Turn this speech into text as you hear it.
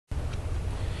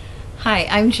Hi,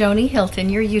 I'm Joni Hilton,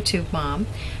 your YouTube mom.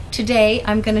 Today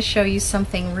I'm going to show you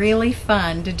something really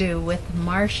fun to do with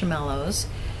marshmallows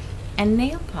and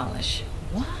nail polish.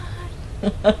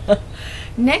 What?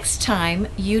 Next time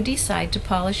you decide to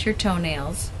polish your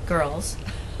toenails, girls,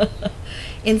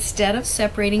 instead of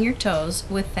separating your toes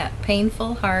with that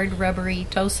painful, hard, rubbery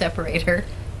toe separator,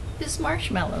 use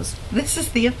marshmallows. This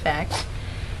is the effect,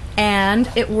 and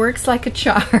it works like a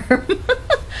charm.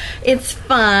 It's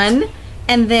fun.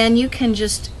 And then you can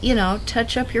just,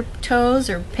 touch up your toes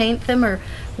or paint them or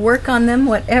work on them,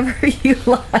 whatever you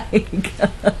like.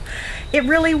 It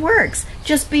really works.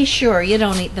 Just be sure you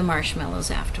don't eat the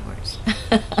marshmallows afterwards.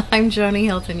 I'm Joni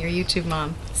Hilton, your YouTube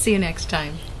mom. See you next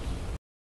time.